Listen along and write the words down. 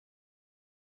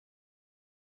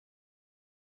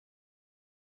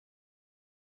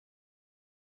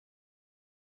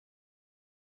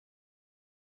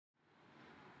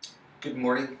Good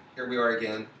morning. Here we are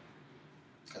again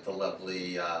at the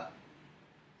lovely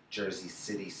Jersey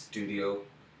City studio,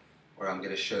 where I'm going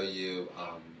to show you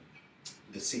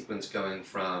the sequence going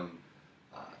from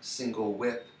single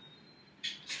whip,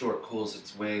 Stork cools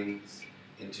its wings,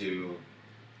 into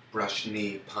brush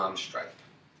knee palm strike.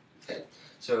 Okay,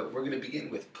 so we're going to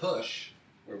begin with push,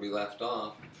 where we left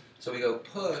off. So we go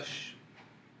push,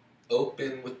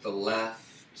 open with the left,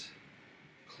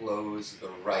 close the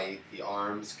right, the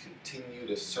arms continue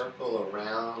to circle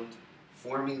around,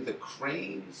 forming the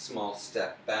crane, small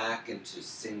step back into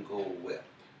single whip.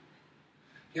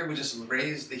 Here we just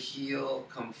raise the heel,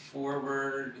 come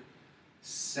forward,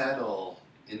 settle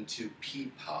into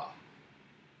peepaw.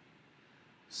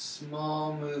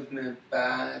 Small movement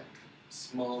back,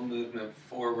 small movement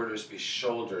forward as we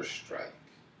shoulder strike.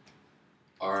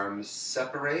 Arms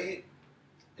separate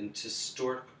into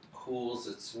stork cools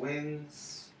its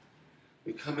wings.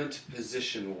 We come into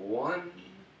position 1,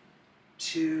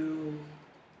 2,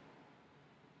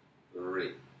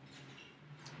 3.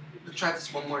 We'll try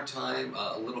this one more time,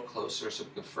 a little closer so we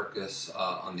can focus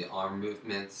on the arm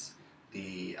movements.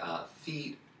 The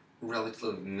feet,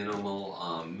 relatively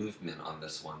minimal movement on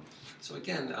this one. So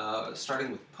again,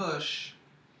 starting with push,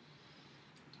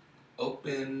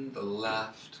 open the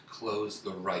left, close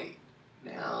the right.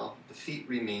 Now the feet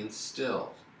remain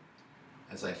still.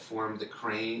 As I form the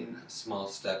crane, small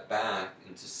step back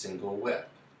into single whip.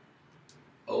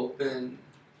 Open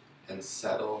and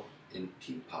settle in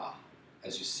peepaw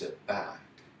as you sit back.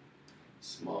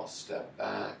 Small step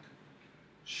back,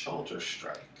 shoulder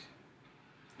strike.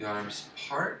 The arms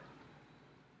part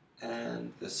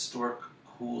and the stork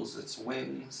cools its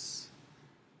wings.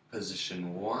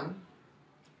 Position 1,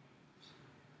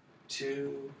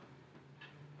 2,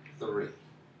 3.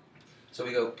 So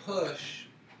we go push,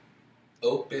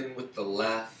 open with the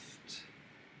left,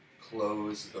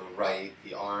 close the right,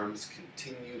 the arms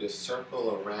continue to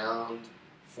circle around,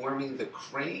 forming the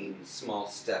crane, small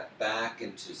step back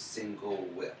into single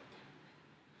whip.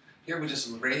 Here we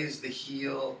just raise the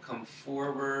heel, come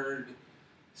forward,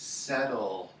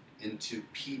 settle into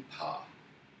peepaw.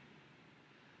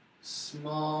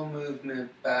 Small movement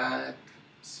back,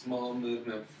 small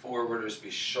movement forward as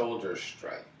we shoulder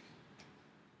strike.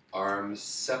 Arms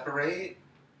separate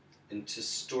into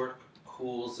stork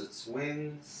cools its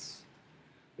wings.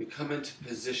 We come into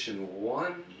position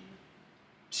 1,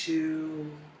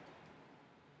 2,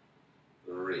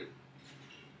 3.